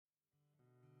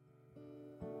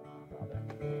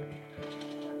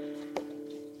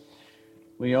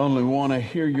We only want to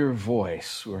hear your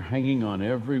voice. We're hanging on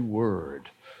every word.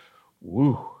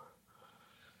 Woo.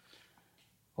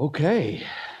 Okay.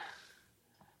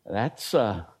 That's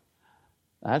some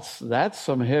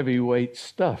heavyweight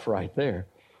stuff right there.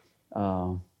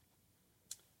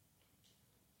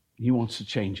 He wants to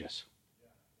change us.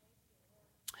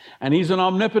 And He's an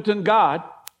omnipotent God.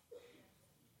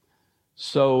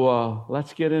 So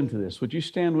let's get into this. Would you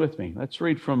stand with me? Let's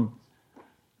read from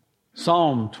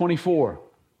Psalm 24.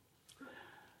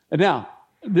 And now,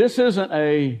 this isn't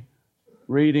a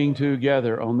reading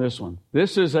together on this one.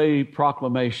 This is a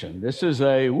proclamation. This is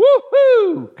a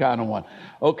woohoo kind of one.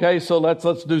 Okay, so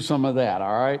let's do some of that,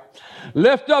 all right?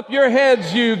 Lift up your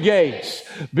heads, you gates.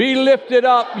 Be lifted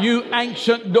up, you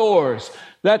ancient doors,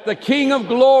 that the King of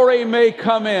glory may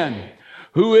come in.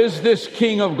 Who is this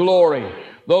King of glory?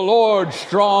 The Lord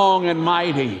strong and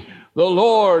mighty, the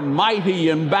Lord mighty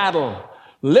in battle.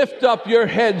 Lift up your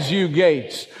heads, you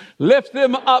gates. Lift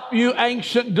them up, you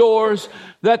ancient doors,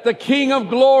 that the King of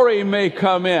glory may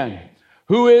come in.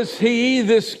 Who is He,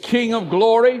 this King of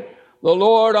glory? The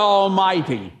Lord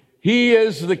Almighty. He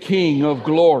is the King of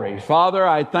glory. Father,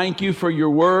 I thank you for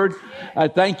your word. I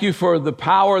thank you for the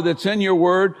power that's in your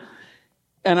word.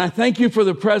 And I thank you for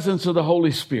the presence of the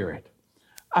Holy Spirit.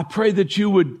 I pray that you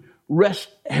would rest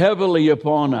heavily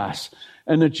upon us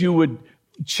and that you would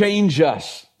change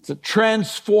us, to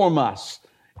transform us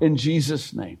in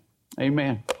Jesus' name.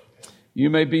 Amen. You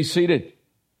may be seated.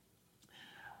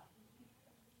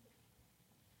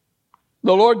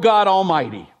 The Lord God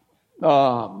Almighty.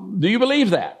 Do you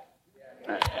believe that?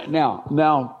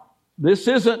 Now, this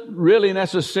isn't really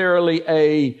necessarily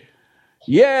a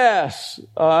yes.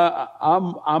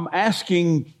 I'm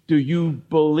asking, do you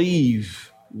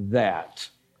believe that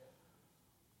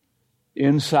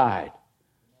inside?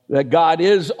 That God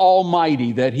is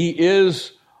almighty, that He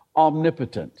is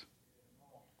omnipotent.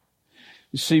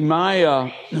 You see, when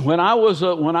I was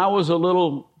a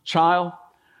little child,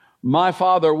 my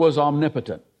father was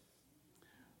omnipotent.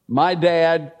 My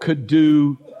dad could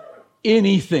do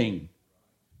anything.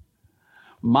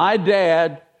 My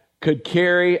dad could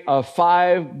carry a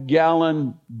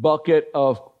 5-gallon bucket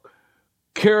of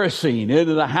kerosene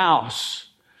into the house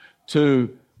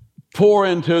to pour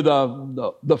into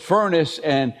the furnace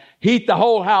and heat the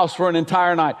whole house for an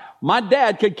entire night. My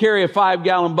dad could carry a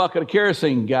 5-gallon bucket of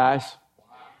kerosene, guys.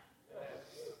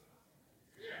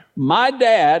 My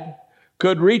dad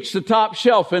could reach the top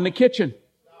shelf in the kitchen.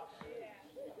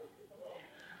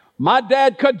 My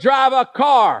dad could drive a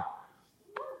car.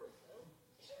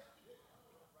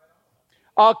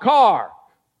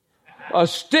 A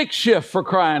stick shift, for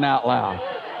crying out loud.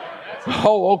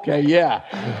 Oh, okay, yeah.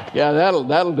 Yeah,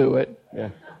 that'll do it. Yeah.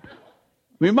 I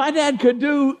mean, my dad could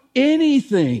do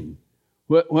anything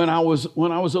when I was a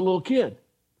little kid.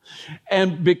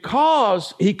 And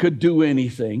because he could do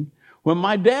anything, when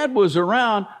my dad was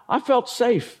around, I felt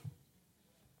safe.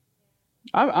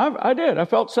 I did. I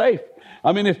felt safe.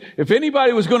 I mean, if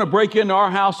anybody was going to break into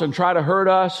our house and try to hurt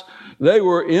us, they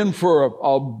were in for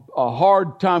a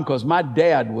hard time because my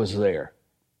dad was there.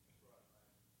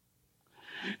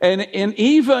 And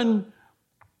even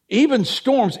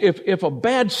storms, if a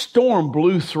bad storm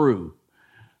blew through,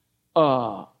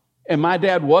 and my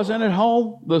dad wasn't at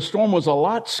home, the storm was a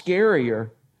lot scarier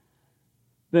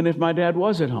than if my dad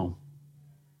was at home.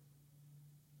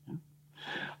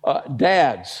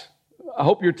 Dads, I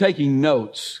hope you're taking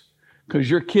notes because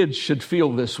your kids should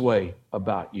feel this way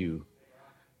about you.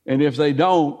 And if they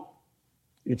don't,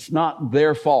 it's not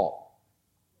their fault.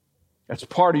 That's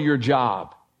part of your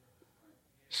job,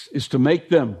 is to make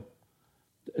them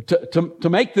to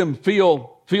make them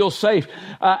feel safe.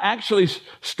 Actually,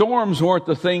 storms weren't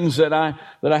the things that I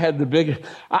had the biggest.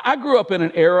 I grew up in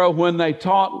an era when they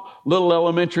taught little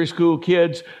elementary school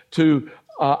kids to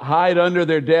hide under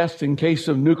their desks in case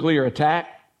of nuclear attack.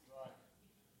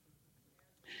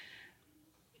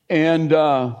 And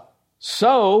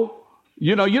so,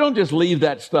 you don't just leave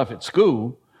that stuff at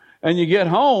school and you get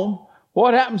home.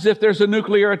 What happens if there's a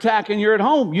nuclear attack and you're at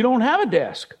home? You don't have a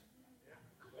desk.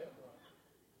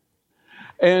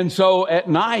 And so at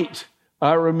night,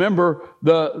 I remember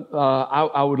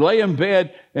I would lay in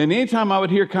bed, and anytime I would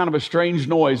hear kind of a strange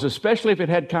noise, especially if it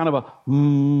had kind of a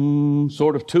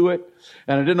sort of to it,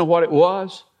 and I didn't know what it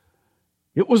was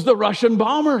the Russian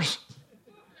bombers.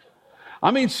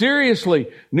 I mean, seriously,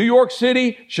 New York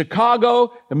City,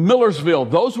 Chicago, and Millersville,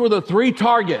 those were the 3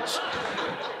 targets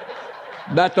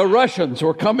that the Russians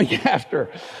were coming after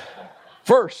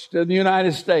first in the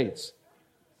United States.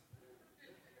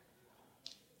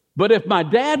 But if my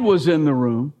dad was in the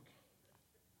room,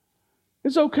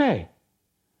 it's okay.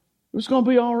 It was going to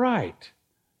be all right.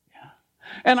 Yeah.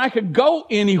 And I could go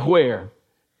anywhere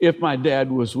if my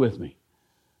dad was with me.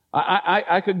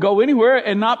 I could go anywhere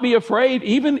and not be afraid,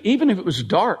 even if it was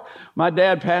dark. My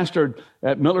dad pastored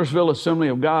at Millersville Assembly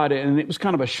of God, and it was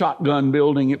kind of a shotgun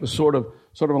building. It was sort of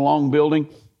a long building.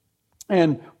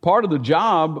 And part of the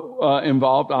job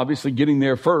involved, obviously, getting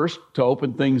there first to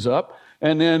open things up,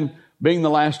 and then being the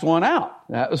last one out.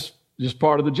 That was just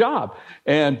part of the job.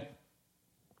 And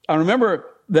I remember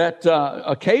that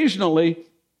occasionally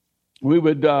we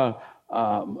would...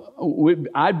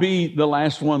 I'd be the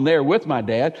last one there with my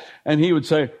dad, and he would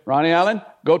say, Ronnie Allen,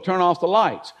 go turn off the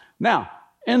lights. Now,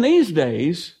 in these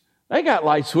days, they got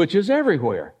light switches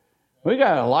everywhere. We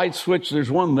got a light switch. There's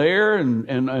one there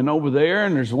and over there,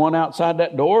 and there's one outside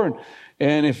that door,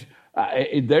 and if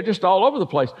they're just all over the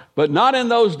place. But not in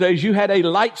those days. You had a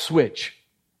light switch,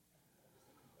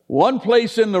 one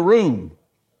place in the room,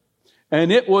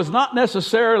 and it was not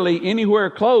necessarily anywhere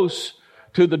close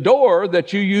to the door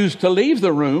that you used to leave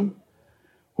the room,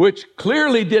 which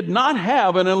clearly did not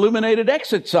have an illuminated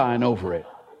exit sign over it.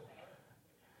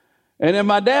 And then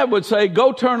my dad would say,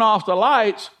 go turn off the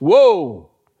lights. Whoa.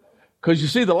 Because you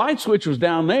see, the light switch was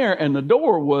down there and the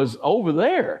door was over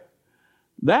there.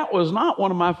 That was not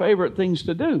one of my favorite things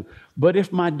to do. But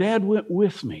if my dad went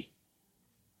with me,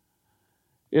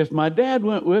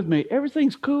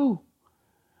 everything's cool.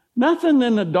 Nothing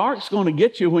in the dark's going to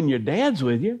get you when your dad's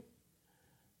with you.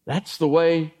 That's the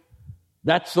way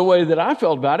that I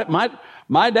felt about it.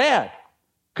 My dad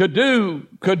could do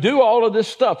all of this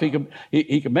stuff. He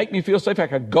could make me feel safe. I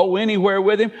could go anywhere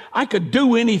with him. I could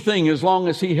do anything as long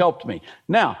as he helped me.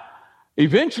 Now,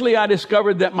 eventually I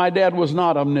discovered that my dad was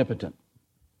not omnipotent.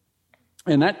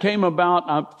 And that came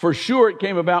about, for sure it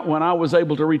came about when I was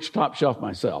able to reach top shelf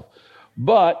myself.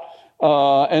 But,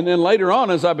 and then later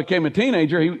on as I became a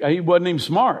teenager, he wasn't even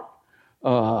smart.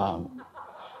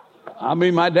 I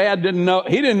mean, my dad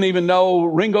he didn't even know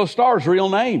Ringo Starr's real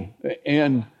name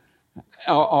and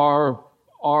or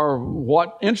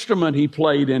what instrument he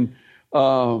played. And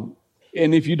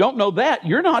if you don't know that,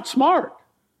 you're not smart.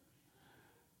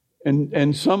 And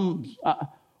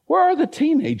where are the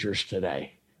teenagers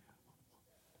today?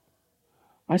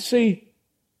 I see,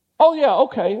 oh yeah,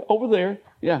 okay, over there.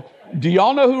 Yeah. Do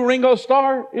y'all know who Ringo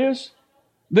Starr is?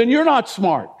 Then you're not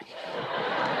smart.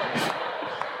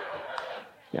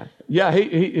 Yeah,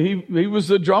 he was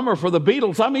the drummer for the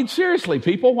Beatles. I mean, seriously,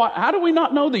 people, how do we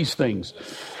not know these things?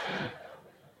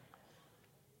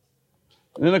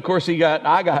 And then, of course, I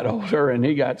got older and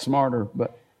he got smarter.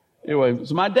 But anyway,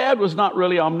 so my dad was not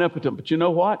really omnipotent. But you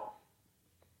know what?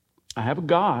 I have a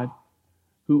God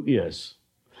who is.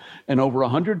 And over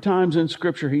 100 times in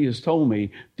Scripture, he has told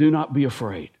me, do not be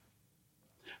afraid.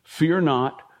 Fear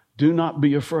not, do not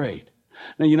be afraid.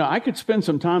 Now, I could spend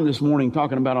some time this morning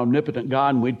talking about omnipotent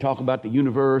God, and we'd talk about the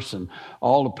universe and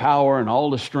all the power and all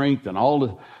the strength and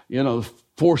all the,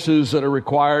 forces that are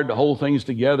required to hold things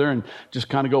together and just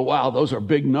kind of go, wow, those are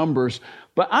big numbers.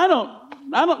 But I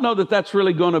don't know that that's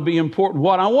really going to be important.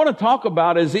 What I want to talk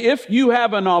about is if you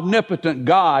have an omnipotent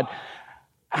God,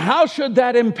 how should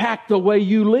that impact the way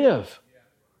you live?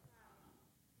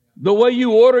 The way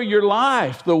you order your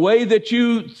life, the way that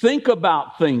you think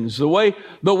about things, the way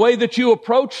that you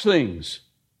approach things.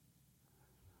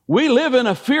 We live in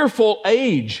a fearful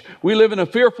age. We live in a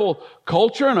fearful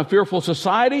culture and a fearful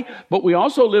society, but we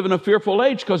also live in a fearful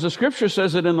age because the Scripture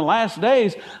says that in the last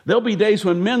days, there'll be days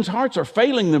when men's hearts are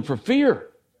failing them for fear.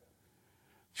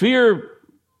 Fear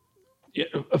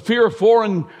of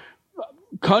foreign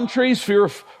countries, fear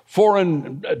of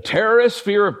foreign terrorists,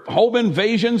 fear of home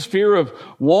invasions, fear of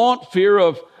want, fear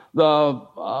of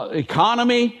the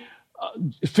economy,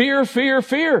 fear.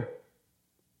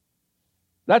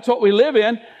 That's what we live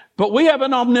in. But we have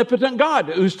an omnipotent God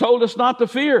who's told us not to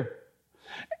fear.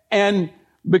 And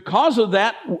because of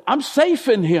that, I'm safe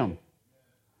in Him.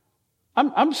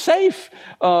 I'm safe.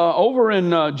 Over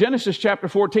in Genesis chapter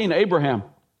 14, Abraham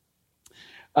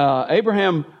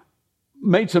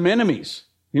made some enemies.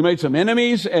 He made some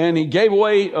enemies and he gave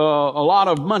away a lot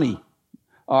of money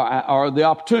or the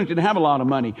opportunity to have a lot of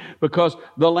money because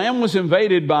the land was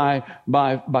invaded by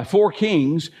 4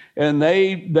 kings and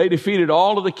they defeated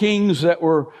all of the kings that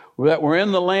were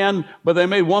in the land, but they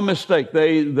made one mistake.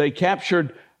 They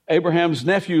captured Abraham's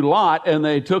nephew Lot and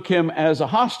they took him as a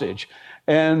hostage.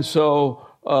 And so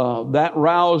that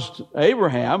roused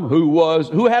Abraham,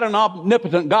 who had an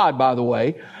omnipotent God, by the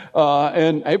way.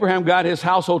 And Abraham got his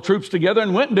household troops together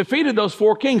and went and defeated those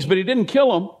 4 kings, but he didn't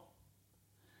kill them.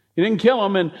 He didn't kill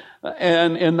them.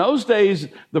 And in those days,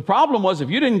 the problem was if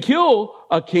you didn't kill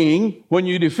a king when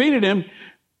you defeated him,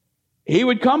 he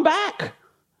would come back.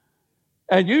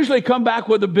 and usually come back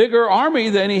with a bigger army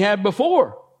than he had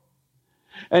before.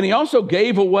 And he also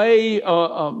gave away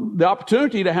the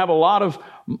opportunity to have a lot of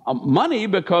money,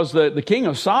 because the king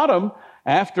of Sodom,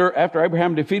 after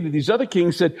Abraham defeated these other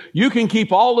kings, said, you can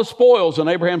keep all the spoils. And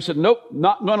Abraham said, nope,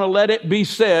 not going to let it be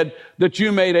said that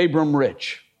you made Abram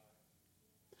rich.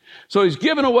 So he's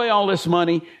given away all this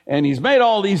money, and he's made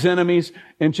all these enemies.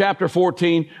 In chapter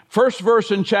 14, first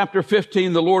verse in chapter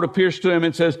 15, the Lord appears to him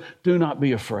and says, do not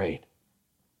be afraid.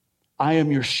 I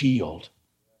am your shield.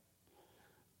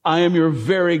 I am your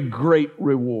very great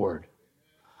reward.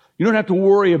 You don't have to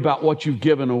worry about what you've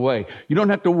given away. You don't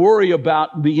have to worry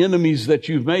about the enemies that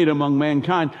you've made among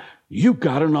mankind. You've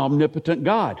got an omnipotent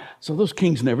God. So those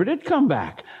kings never did come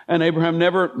back. And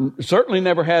Abraham certainly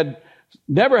never had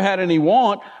any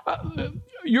want.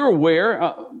 You're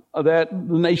aware that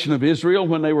the nation of Israel,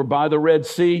 when they were by the Red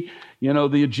Sea,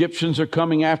 the Egyptians are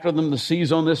coming after them. The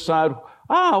sea's on this side.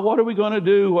 What are we going to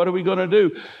do? What are we going to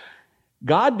do?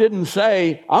 God didn't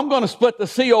say, I'm going to split the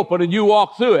sea open and you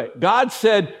walk through it. God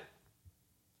said,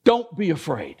 don't be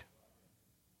afraid.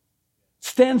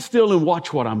 Stand still and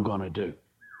watch what I'm going to do.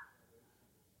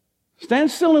 Stand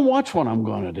still and watch what I'm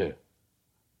going to do.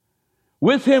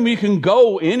 With him, you can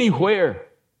go anywhere.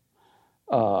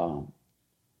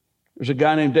 There's a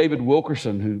guy named David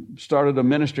Wilkerson who started a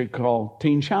ministry called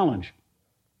Teen Challenge.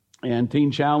 And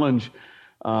Teen Challenge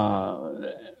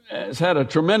has had a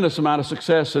tremendous amount of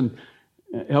success in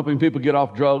helping people get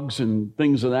off drugs and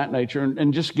things of that nature,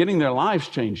 and just getting their lives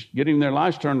changed, getting their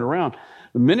lives turned around.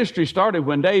 The ministry started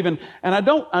when Dave, and I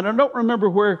don't remember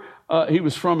where he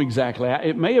was from exactly.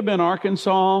 It may have been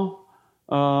Arkansas.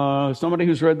 Somebody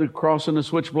who's read The Cross and the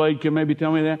Switchblade can maybe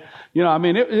tell me that.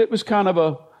 It was kind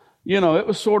of it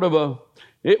was sort of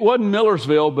it wasn't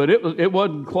Millersville, but it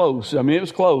wasn't close. It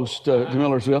was close to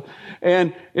Millersville.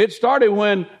 And it started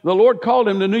when the Lord called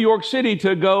him to New York City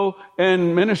to go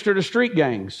and minister to street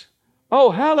gangs. Oh,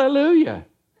 hallelujah.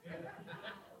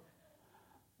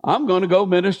 I'm going to go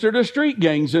minister to street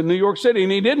gangs in New York City.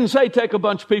 And he didn't say take a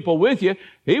bunch of people with you.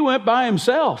 He went by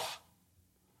himself.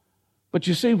 But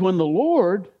you see, when the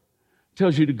Lord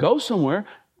tells you to go somewhere,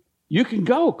 you can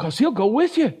go, because he'll go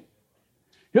with you.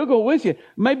 He'll go with you.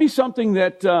 Maybe something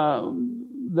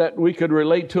that we could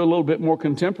relate to a little bit more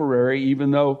contemporary,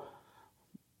 even though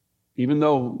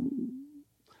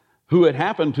who it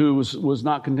happened to was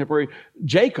not contemporary.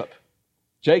 Jacob.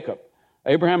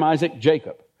 Abraham, Isaac,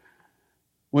 Jacob.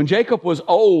 When Jacob was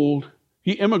old,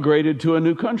 he immigrated to a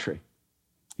new country.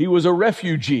 He was a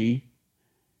refugee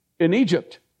in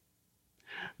Egypt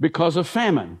because of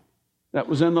famine that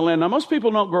was in the land. Now, most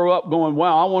people don't grow up going,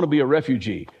 wow, I want to be a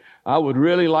refugee. I would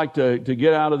really like to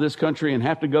get out of this country and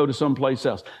have to go to someplace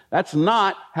else. That's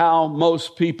not how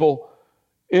most people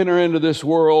enter into this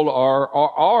world or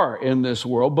are in this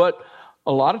world. But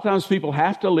a lot of times people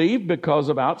have to leave because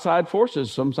of outside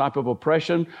forces, some type of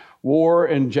oppression, war,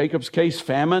 in Jacob's case,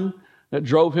 famine that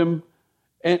drove him.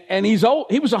 And he's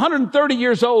old. He was 130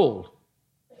 years old.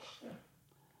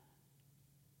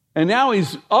 And now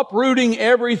he's uprooting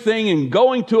everything and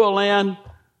going to a land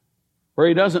where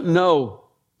he doesn't know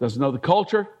the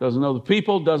culture, doesn't know the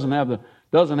people, doesn't have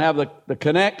the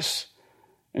connects.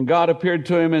 And God appeared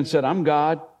to him and said, I'm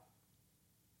God.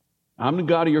 I'm the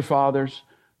God of your fathers.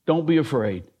 Don't be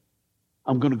afraid.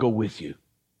 I'm going to go with you.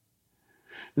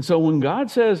 And so when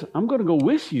God says, I'm going to go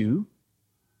with you,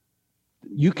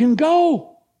 you can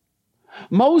go.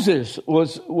 Moses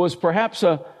was perhaps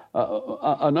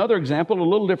another example, a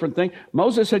little different thing.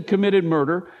 Moses had committed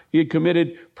murder. He had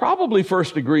committed probably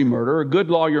first-degree murder. A good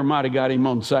lawyer might have got him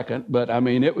on second, but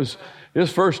it was his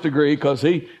first degree, because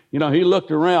he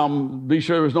looked around, be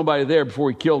sure there was nobody there before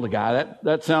he killed the guy.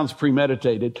 That sounds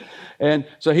premeditated. And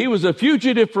so he was a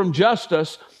fugitive from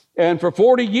justice, and for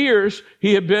 40 years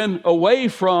he had been away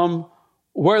from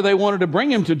where they wanted to bring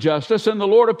him to justice, and the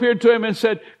Lord appeared to him and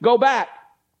said, go back.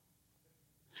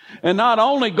 And not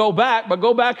only go back, but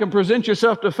go back and present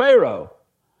yourself to Pharaoh.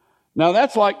 Now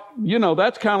that's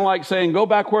kind of like saying go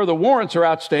back where the warrants are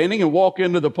outstanding and walk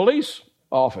into the police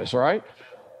office, right?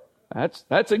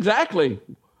 That's exactly.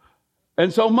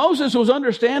 And so Moses was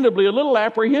understandably a little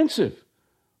apprehensive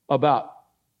about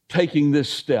taking this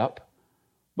step.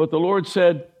 But the Lord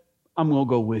said, I'm going to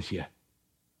go with you.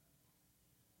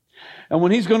 And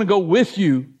when he's going to go with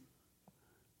you,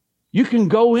 you can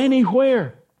go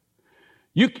anywhere.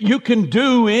 You can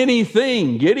do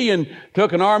anything. Gideon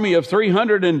took an army of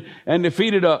 300 and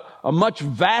defeated a much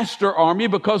vaster army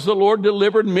because the Lord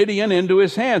delivered Midian into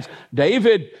his hands.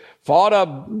 David fought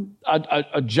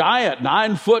a giant,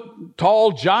 9-foot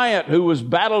tall giant who was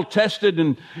battle tested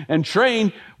and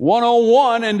trained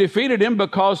one-on-one and defeated him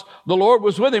because the Lord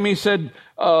was with him. He said,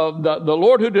 the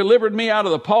Lord who delivered me out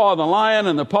of the paw of the lion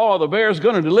and the paw of the bear is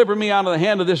going to deliver me out of the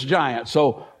hand of this giant.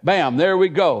 So, bam, there we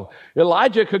go.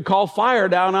 Elijah could call fire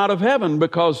down out of heaven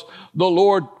because the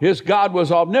Lord, his God,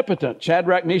 was omnipotent.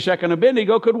 Shadrach, Meshach, and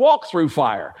Abednego could walk through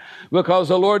fire because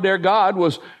the Lord, their God,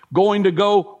 was going to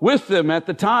go with them at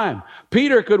the time.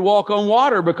 Peter could walk on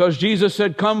water because Jesus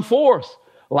said, come forth.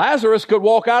 Lazarus could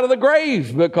walk out of the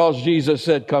grave because Jesus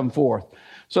said, come forth.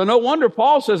 So no wonder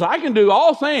Paul says, I can do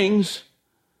all things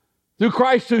through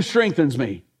Christ who strengthens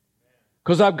me,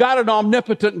 because I've got an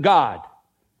omnipotent God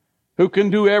who can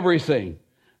do everything.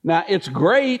 Now, it's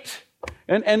great.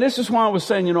 And this is why I was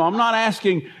saying, I'm not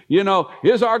asking,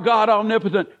 is our God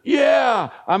omnipotent? Yeah.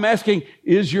 I'm asking,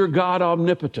 is your God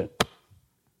omnipotent?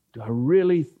 Do I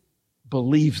really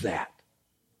believe that?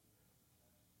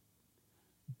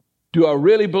 Do I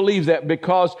really believe that?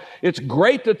 Because it's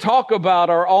great to talk about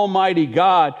our Almighty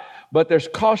God, but there's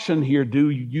caution here. Do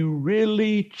you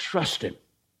really trust Him?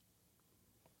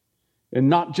 And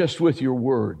not just with your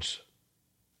words.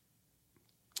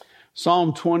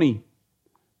 Psalm 20.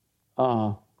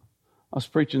 I was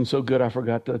preaching so good I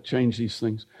forgot to change these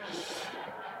things.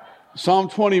 Psalm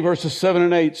 20 verses 7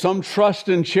 and 8. Some trust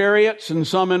in chariots and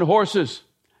some in horses,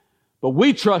 but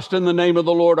we trust in the name of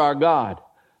the Lord our God.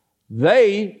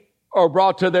 They are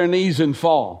brought to their knees and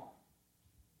fall,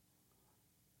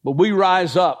 but we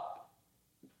rise up,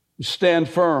 stand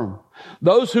firm.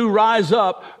 Those who rise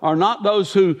up are not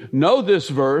those who know this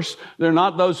verse. They're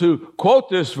not those who quote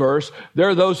this verse.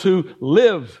 They're those who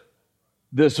live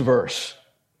this verse.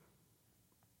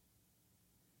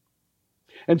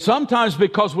 And sometimes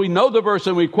because we know the verse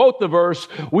and we quote the verse,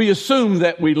 we assume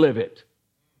that we live it.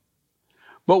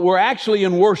 But we're actually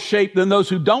in worse shape than those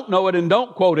who don't know it and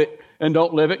don't quote it and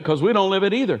don't live it, because we don't live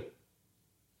it either.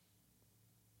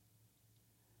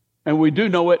 And we do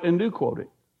know it and do quote it.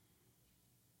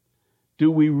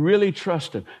 Do we really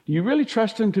trust Him? Do you really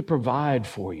trust Him to provide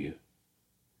for you?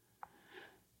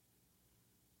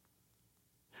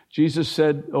 Jesus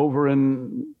said over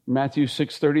in Matthew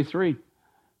 6:33,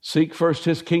 seek first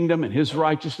His kingdom and His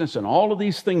righteousness, and all of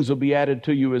these things will be added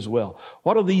to you as well.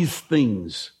 What are these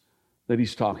things that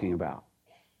He's talking about?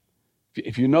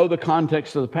 If you know the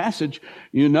context of the passage,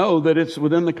 you know that it's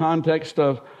within the context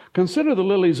of, consider the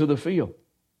lilies of the field.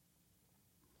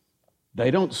 They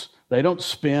don't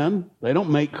spin, they don't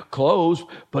make clothes,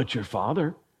 but your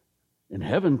Father in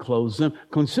heaven clothes them.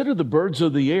 Consider the birds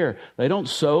of the air. They don't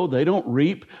sow, they don't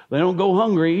reap, they don't go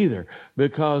hungry either,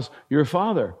 because your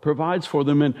Father provides for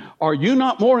them. And are you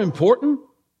not more important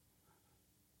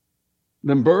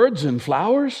than birds and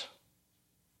flowers?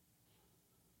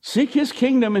 Seek His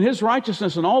kingdom and His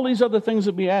righteousness, and all these other things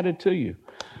will be added to you.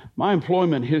 My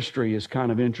employment history is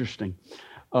kind of interesting.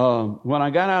 When I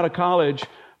got out of college,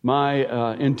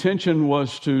 my intention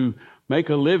was to make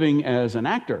a living as an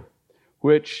actor,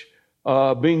 which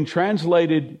being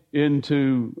translated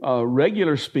into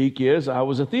regular speak is I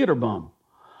was a theater bum,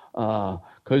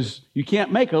 because you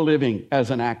can't make a living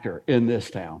as an actor in this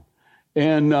town.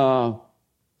 And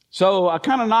so I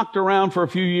kind of knocked around for a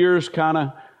few years,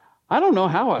 I don't know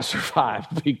how I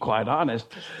survived, to be quite honest.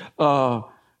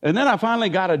 And then I finally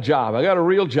got a job. I got a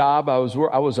real job. I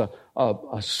was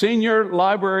a senior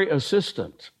library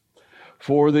assistant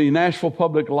for the Nashville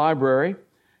Public Library.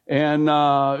 And,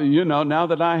 now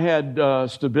that I had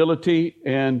stability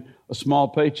and a small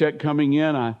paycheck coming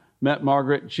in, I met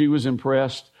Margaret. She was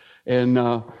impressed.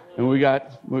 And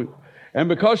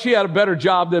because she had a better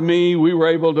job than me, we were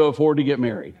able to afford to get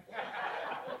married.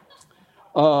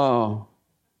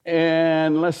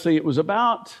 And let's see, it was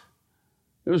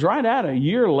right at a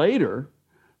year later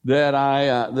that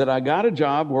I got a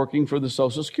job working for the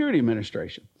Social Security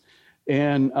Administration.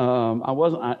 And I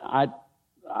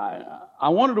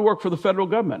wanted to work for the federal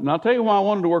government. And I'll tell you why I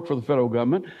wanted to work for the federal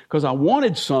government, because I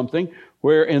wanted something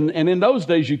where, and in those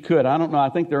days you could, I don't know, I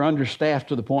think they're understaffed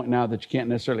to the point now that you can't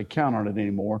necessarily count on it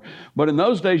anymore. But in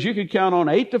those days you could count on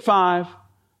 8 to 5,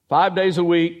 5 days a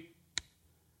week,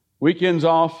 weekends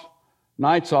off,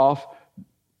 nights off,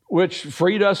 which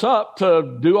freed us up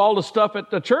to do all the stuff at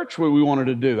the church where we wanted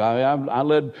to do. I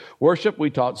led worship.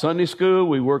 We taught Sunday school.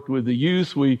 We worked with the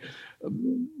youth. We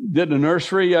did the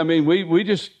nursery. I mean, we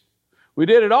did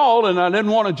it all, and I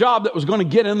didn't want a job that was going to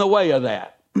get in the way of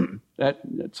that.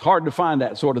 It's hard to find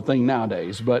that sort of thing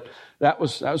nowadays, but that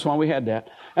was why we had that.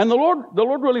 And the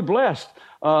Lord really blessed.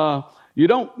 You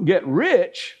don't get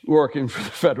rich working for the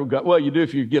federal government. Well, you do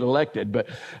if you get elected, but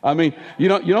I mean, you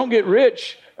don't get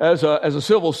rich as a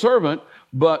civil servant,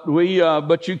 but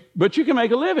you can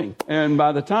make a living. And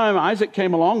by the time Isaac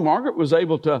came along, Margaret was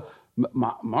able to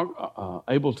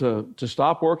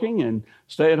stop working and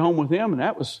stay at home with him, and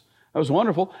that was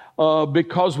wonderful.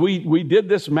 Because we did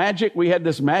this magic. We had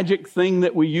this magic thing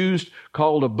that we used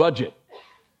called a budget.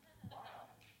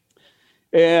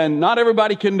 And not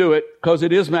everybody can do it because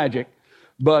it is magic,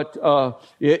 but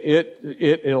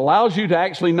it allows you to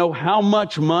actually know how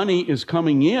much money is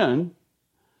coming in,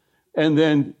 and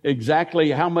then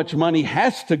exactly how much money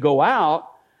has to go out,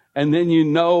 and then you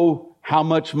know how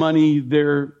much money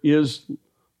there is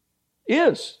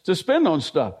to spend on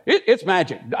stuff. It's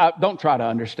magic. Don't try to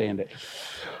understand it.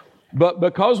 But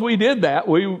because we did that,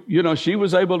 she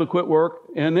was able to quit work,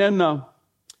 and then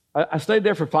I stayed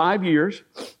there for 5 years.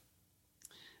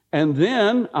 And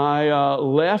then I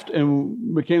left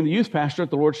and became the youth pastor at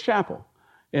the Lord's Chapel.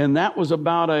 And that was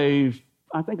about a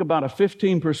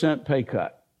 15% pay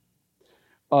cut.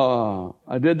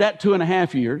 I did that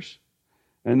 2.5 years.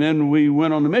 And then we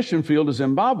went on the mission field to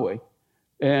Zimbabwe.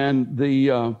 And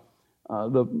the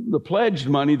pledged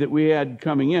money that we had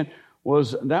coming in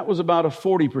was about a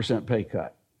 40% pay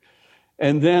cut.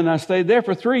 And then I stayed there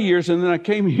for 3 years, and then I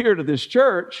came here to this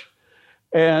church,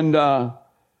 and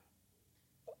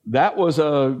that was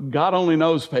a God only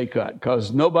knows pay cut,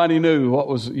 because nobody knew what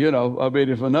was,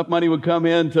 if enough money would come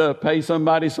in to pay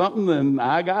somebody something, then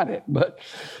I got it. But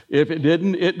if it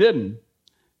didn't, it didn't.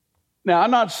 Now, I'm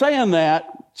not saying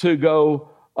that to go,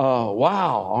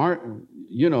 wow,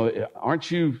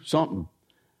 aren't you something?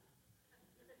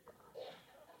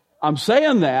 I'm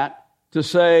saying that to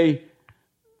say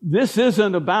this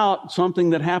isn't about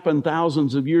something that happened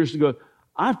thousands of years ago.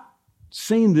 I've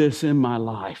seen this in my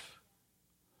life.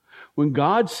 When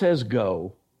God says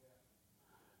go,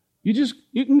 you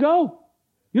can go.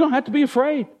 You don't have to be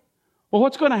afraid. Well,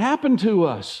 what's going to happen to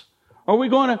us? Are we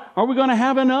going to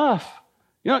have enough?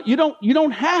 You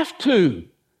don't have to.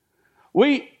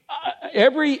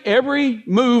 Every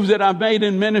move that I've made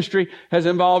in ministry has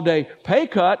involved a pay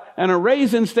cut and a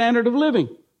raise in standard of living.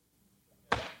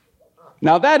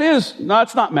 Now that's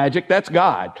not magic, that's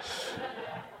God.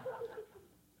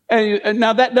 And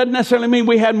now that doesn't necessarily mean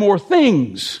we had more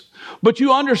things. But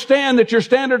you understand that your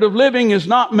standard of living is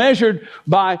not measured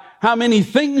by how many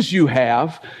things you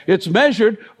have. It's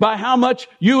measured by how much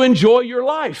you enjoy your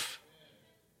life.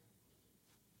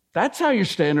 That's how your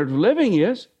standard of living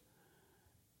is.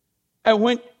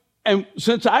 And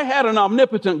since I had an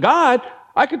omnipotent God,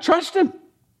 I could trust Him.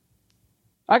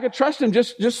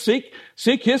 Just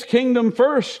seek His kingdom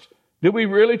first. Did we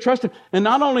really trust Him? And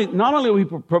not only will He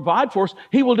provide for us,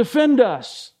 He will defend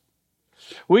us.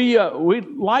 We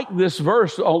like this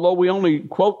verse, although we only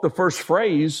quote the first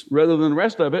phrase rather than the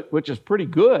rest of it, which is pretty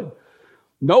good.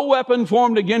 No weapon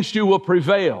formed against you will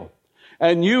prevail,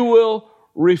 and you will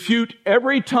refute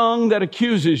every tongue that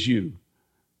accuses you.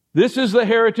 This is the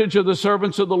heritage of the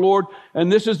servants of the Lord, and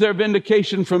this is their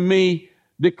vindication from me,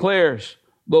 declares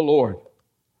the Lord.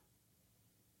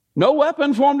 No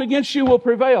weapon formed against you will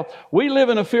prevail. We live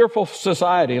in a fearful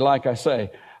society, like I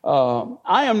say.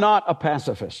 I am not a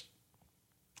pacifist.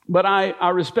 But I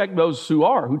respect those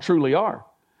who truly are.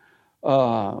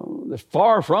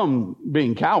 Far from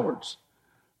being cowards.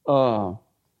 I'm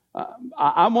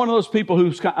one of those people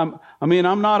I'm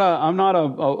not a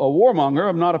warmonger.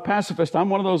 I'm not a pacifist. I'm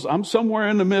one of those, I'm somewhere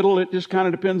in the middle. It just kind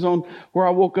of depends on where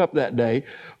I woke up that day.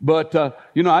 But,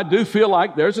 I do feel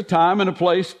like there's a time and a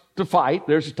place to fight.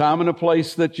 There's a time and a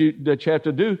place that you have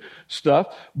to do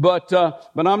stuff. But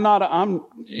I'm not,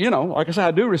 like I said,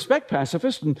 I do respect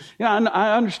pacifists. And,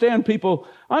 I understand people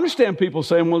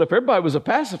saying, well, if everybody was a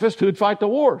pacifist, who'd fight the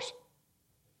wars?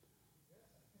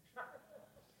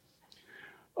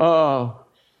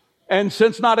 And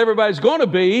since not everybody's going to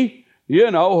be,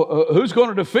 who's going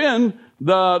to defend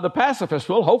the pacifists?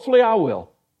 Well, hopefully I will.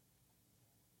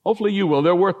 Hopefully you will.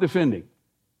 They're worth defending.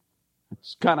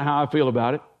 That's kind of how I feel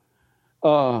about it.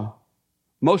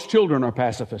 Most children are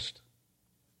pacifist.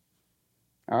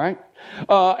 All right?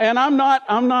 And I'm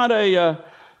not a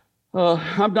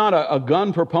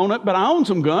gun proponent, but I own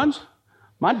some guns.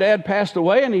 My dad passed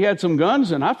away and he had some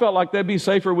guns, and I felt like they'd be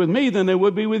safer with me than they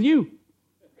would be with you.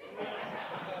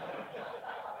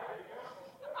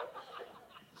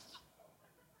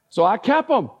 So I kept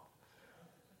them.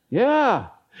 Yeah.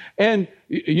 And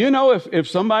if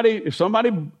somebody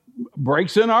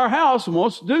breaks in our house and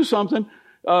wants to do something,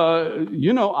 I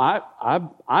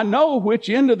know which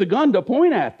end of the gun to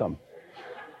point at them.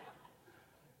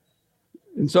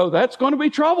 And so that's going to be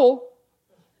trouble.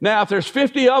 Now, if there's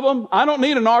 50 of them, I don't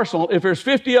need an arsenal. If there's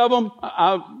 50 of them,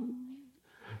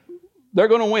 they're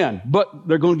going to win, but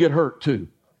they're going to get hurt too.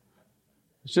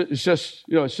 It's just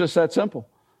that simple.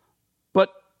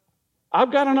 But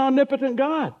I've got an omnipotent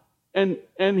God, and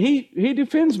He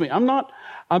defends me. I'm not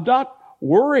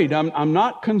worried. I'm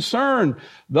not concerned.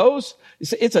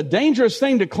 It's a dangerous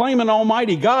thing to claim an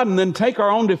almighty God and then take our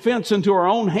own defense into our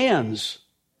own hands,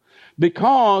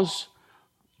 because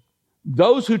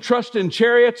those who trust in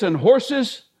chariots and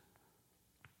horses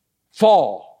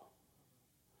fall.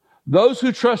 Those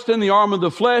who trust in the arm of the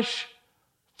flesh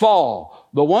fall.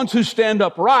 The ones who stand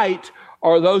upright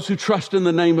are those who trust in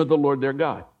the name of the Lord their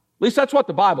God. At least that's what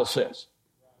the Bible says.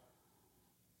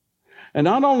 And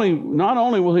not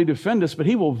only will He defend us, but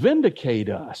He will vindicate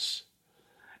us.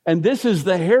 And this is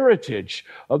the heritage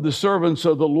of the servants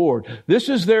of the Lord. This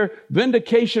is their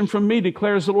vindication from me,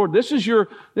 declares the Lord. This is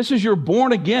your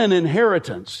born again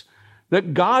inheritance,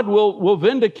 that God will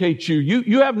vindicate you.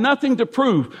 You have nothing to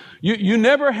prove. You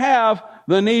never have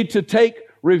the need to take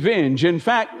revenge. In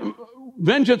fact,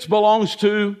 vengeance belongs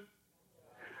to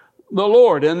the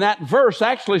Lord. And that verse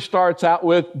actually starts out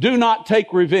with, do not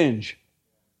take revenge.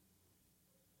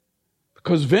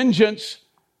 Because vengeance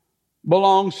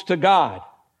belongs to God.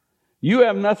 You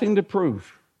have nothing to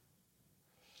prove.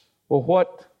 Well,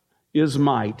 what is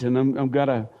might? And I'm going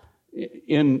to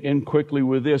end quickly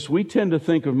with this. We tend to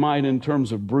think of might in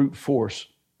terms of brute force,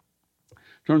 in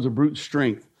terms of brute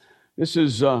strength. This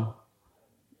is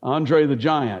Andre the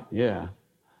Giant, yeah.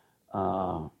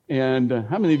 And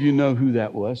how many of you know who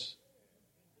that was?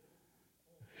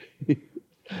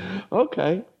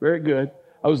 Okay, very good.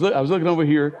 I was looking over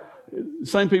here.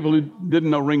 Same people who didn't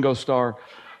know Ringo Starr,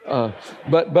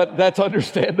 but that's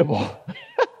understandable.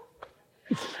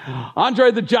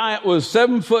 Andre the Giant was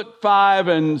 7'5"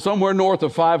 and somewhere north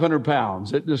of 500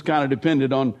 pounds. It just kind of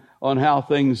depended on how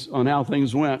things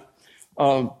went.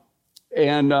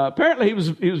 And apparently he was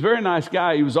a very nice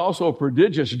guy. He was also a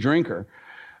prodigious drinker.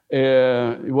 He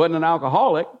wasn't an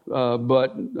alcoholic,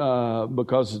 but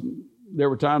because there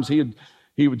were times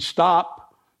he would stop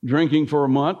drinking for a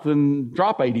month and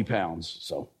drop 80 pounds.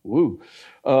 So, woo.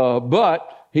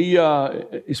 But he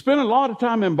spent a lot of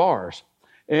time in bars,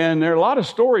 and there are a lot of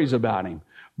stories about him.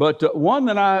 But one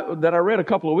that I read a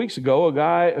couple of weeks ago, a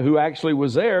guy who actually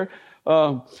was there,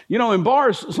 in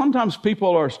bars, sometimes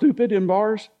people are stupid in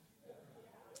bars.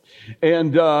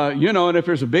 And, and if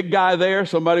there's a big guy there,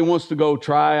 somebody wants to go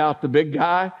try out the big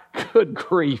guy. Good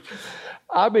grief.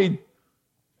 I mean,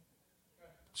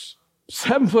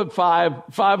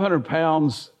 7'5", 500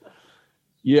 pounds.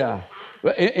 Yeah.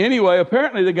 But anyway,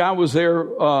 apparently the guy was there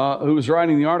who was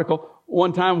writing the article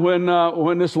one time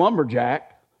when this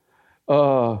lumberjack,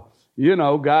 got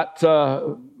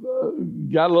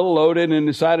a little loaded and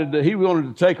decided that he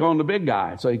wanted to take on the big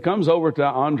guy. So he comes over to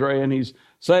Andre and he's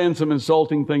saying some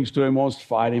insulting things to him, wants to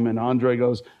fight him. And Andre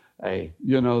goes, hey,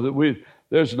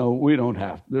 there's no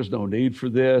need for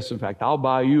this. In fact, I'll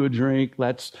buy you a drink.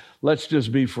 Let's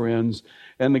just be friends.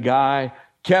 And the guy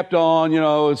kept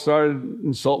on, started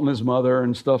insulting his mother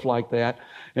and stuff like that.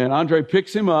 And Andre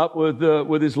picks him up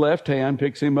with his left hand,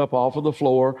 picks him up off of the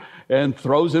floor and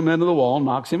throws him into the wall,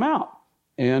 knocks him out.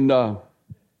 And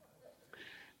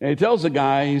he tells the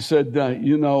guy, he said,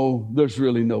 there's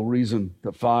really no reason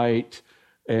to fight.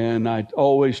 And I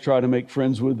always try to make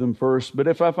friends with them first. But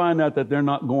if I find out that they're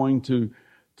not going to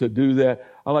do that,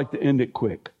 I like to end it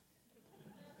quick.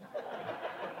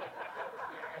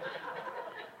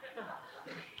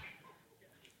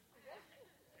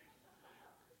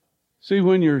 See,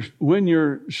 when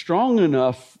you're strong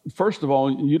enough, first of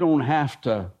all, you don't have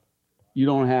to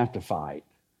fight.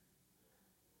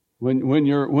 When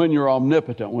you're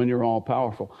omnipotent, when you're all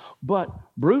powerful. But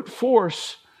brute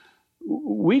force,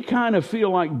 we kind of feel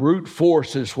like brute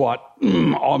force is what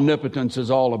omnipotence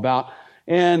is all about.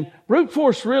 And brute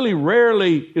force really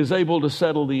rarely is able to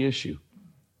settle the issue.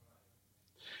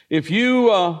 If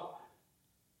you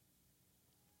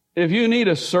need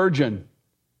a surgeon,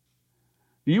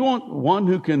 do you want one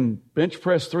who can bench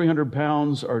press 300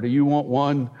 pounds, or do you want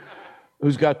one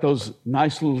who's got those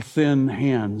nice little thin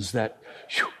hands that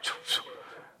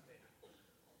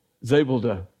is able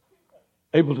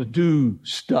to do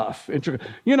stuff?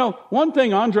 One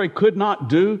thing Andre could not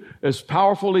do, as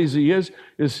powerful as he is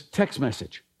text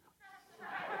message.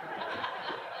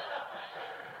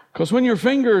 Because when your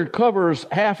finger covers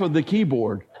half of the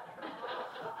keyboard,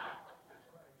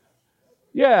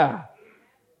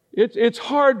 it's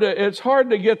hard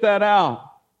to get that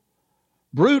out.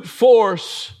 Brute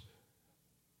force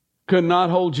could not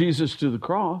hold Jesus to the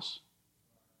cross.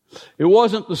 It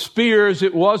wasn't the spears,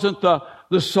 it wasn't the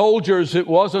soldiers, it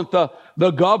wasn't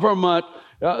the government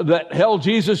that held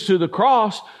Jesus to the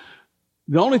cross.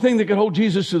 The only thing that could hold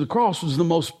Jesus to the cross was the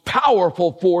most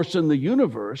powerful force in the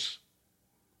universe,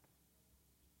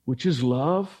 which is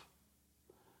love.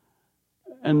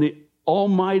 And the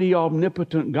almighty,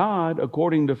 omnipotent God,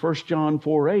 according to 1 John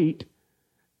 4:8,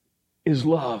 is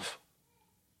love.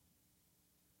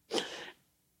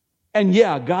 And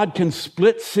yeah, God can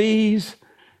split seas.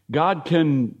 God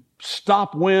can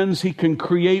stop winds. He can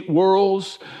create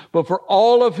worlds. But for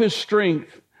all of His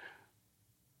strength,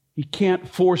 He can't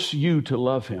force you to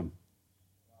love Him.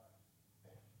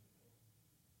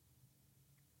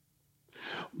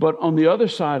 But on the other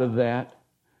side of that,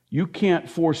 you can't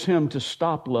force Him to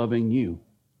stop loving you.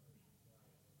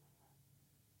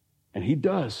 And He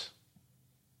does.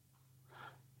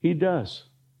 He does.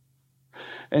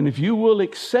 And if you will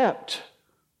accept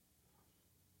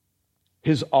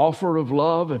His offer of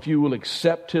love, if you will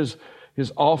accept His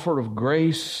offer of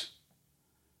grace,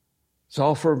 His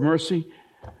offer of mercy,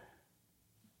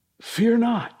 fear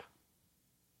not.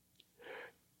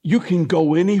 You can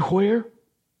go anywhere.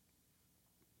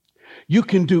 You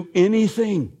can do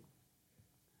anything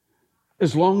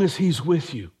as long as He's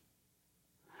with you.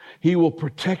 He will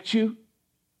protect you.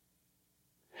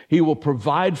 He will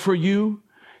provide for you.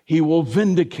 He will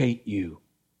vindicate you.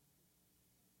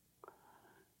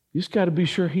 You just got to be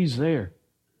sure He's there.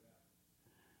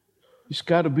 You just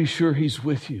got to be sure He's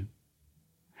with you.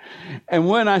 And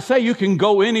when I say you can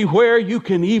go anywhere, you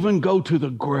can even go to the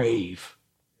grave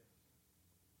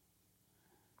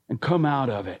and come out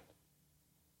of it.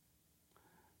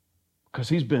 Because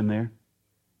He's been there.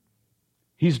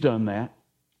 He's done that.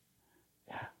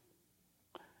 Yeah.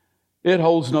 It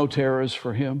holds no terrors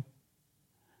for Him.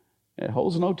 It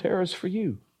holds no terrors for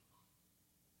you.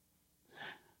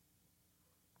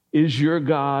 Is your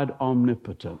God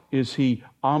omnipotent? Is He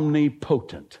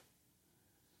omnipotent?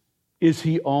 Is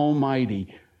He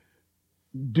almighty?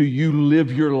 Do you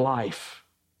live your life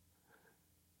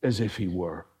as if He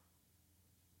were?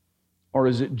 Or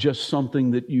is it just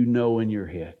something that you know in your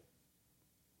head?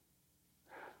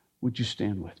 Would you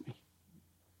stand with me?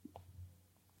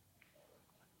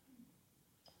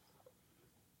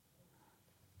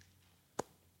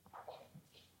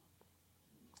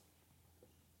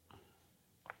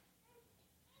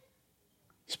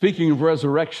 Speaking of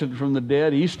resurrection from the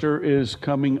dead, Easter is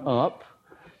coming up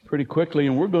pretty quickly,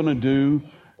 and we're going to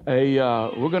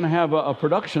have a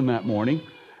production that morning.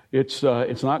 It's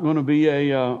not going to be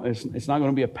it's not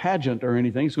going to be a pageant or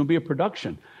anything. It's going to be a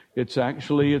production. It's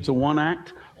a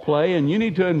one-act play, and you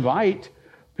need to invite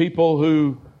people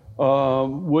who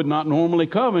would not normally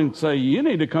come and say, you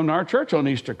need to come to our church on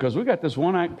Easter because we got this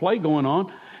one-act play going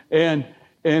on, and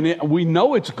we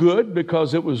know it's good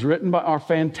because it was written by our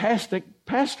fantastic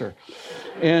pastor,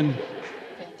 and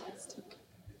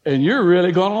you're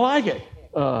really going to like it.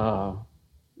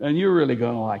 And you're really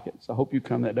going to like it. So I hope you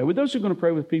come that day. With those who are going to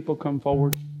pray with people, come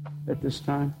forward at this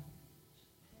time.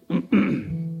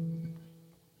 And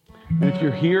if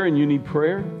you're here and you need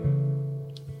prayer,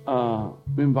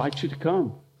 we invite you to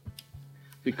come.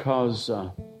 Because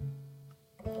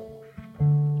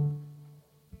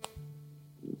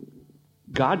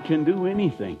God can do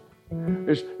anything.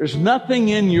 There's nothing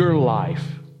in your life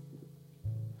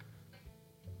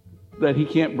that He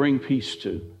can't bring peace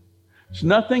to. There's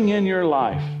nothing in your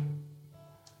life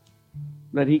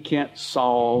that He can't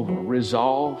solve or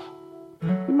resolve.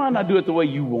 He might not do it the way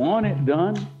you want it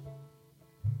done,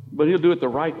 but He'll do it the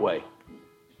right way,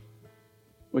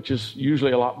 which is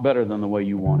usually a lot better than the way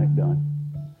you want it done.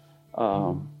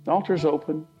 The altar's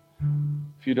open.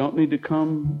 If you don't need to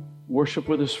come worship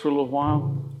with us for a little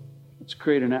while, let's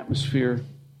create an atmosphere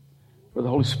where the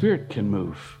Holy Spirit can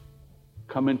move,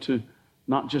 come into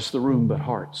not just the room, but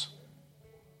hearts.